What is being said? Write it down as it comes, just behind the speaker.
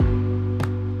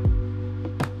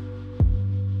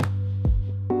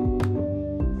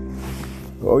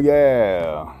Oh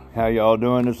yeah, how y'all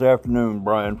doing this afternoon?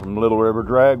 Brian from Little River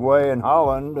Dragway in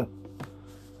Holland.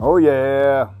 Oh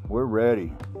yeah, we're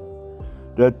ready.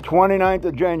 The 29th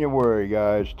of January,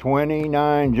 guys,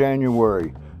 29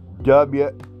 January.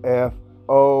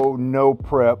 WFO no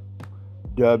prep.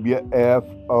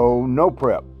 WFO no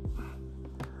prep.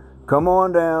 Come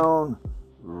on down,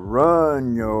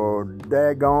 run your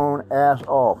daggone ass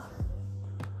off.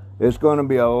 It's going to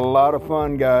be a lot of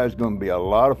fun, guys. Going to be a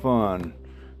lot of fun.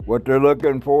 What they're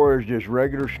looking for is just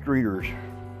regular streeters.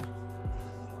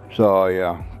 So,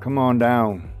 yeah, come on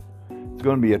down. It's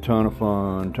going to be a ton of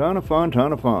fun. Ton of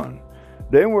fun.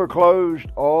 Then we're closed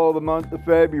all the month of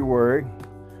February.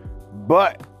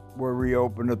 But we're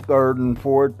reopened the 3rd and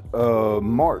 4th of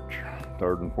March.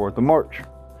 3rd and 4th of March.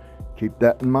 Keep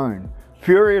that in mind.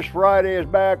 Furious Friday is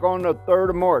back on the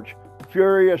 3rd of March.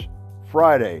 Furious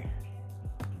Friday.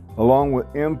 Along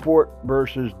with import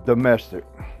versus domestic.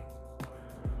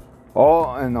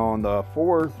 And on the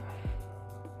 4th,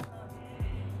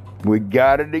 we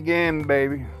got it again,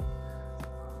 baby.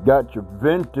 Got your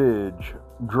vintage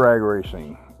drag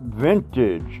racing.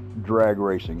 Vintage drag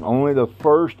racing. Only the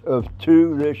first of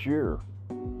 2 this year.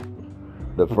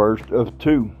 The first of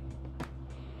 2.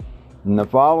 And the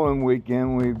following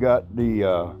weekend, we've got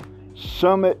the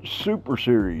Summit Super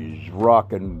Series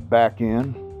rocking back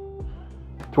in.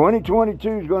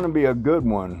 2022 is going to be a good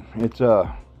one. It's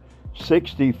a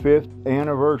 65th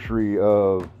anniversary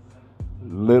of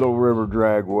Little River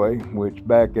Dragway, which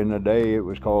back in the day it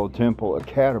was called Temple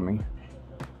Academy.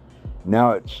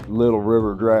 Now it's Little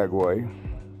River Dragway.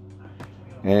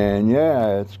 And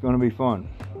yeah, it's going to be fun.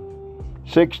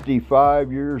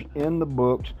 65 years in the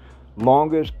books.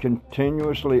 Longest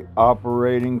continuously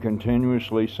operating,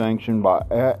 continuously sanctioned by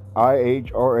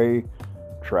IHRA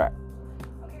track.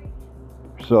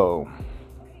 So,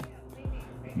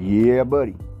 yeah,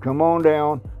 buddy. Come on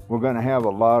down. We're going to have a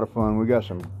lot of fun. We got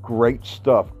some great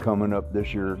stuff coming up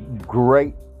this year.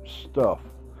 Great stuff.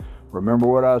 Remember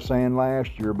what I was saying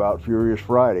last year about Furious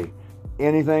Friday?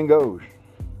 Anything goes.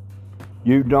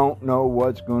 You don't know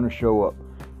what's going to show up.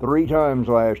 3 times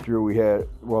last year we had,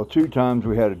 2 times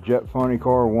we had a jet funny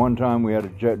car. 1 time we had a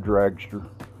jet dragster.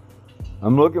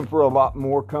 I'm looking for a lot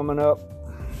more coming up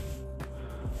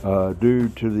due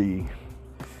to the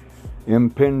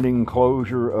impending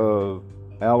closure of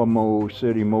Alamo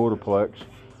City Motorplex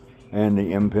and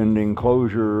the impending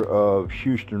closure of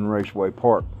Houston Raceway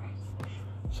Park.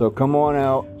 So come on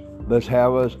out. Let's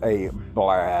have us a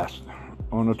blast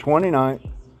on the 29th.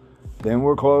 Then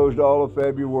we're closed all of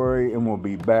February, and we'll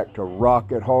be back to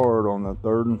rock it hard on the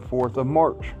 3rd and 4th of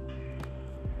March.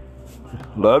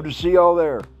 Love to see y'all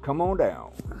there. Come on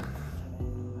down.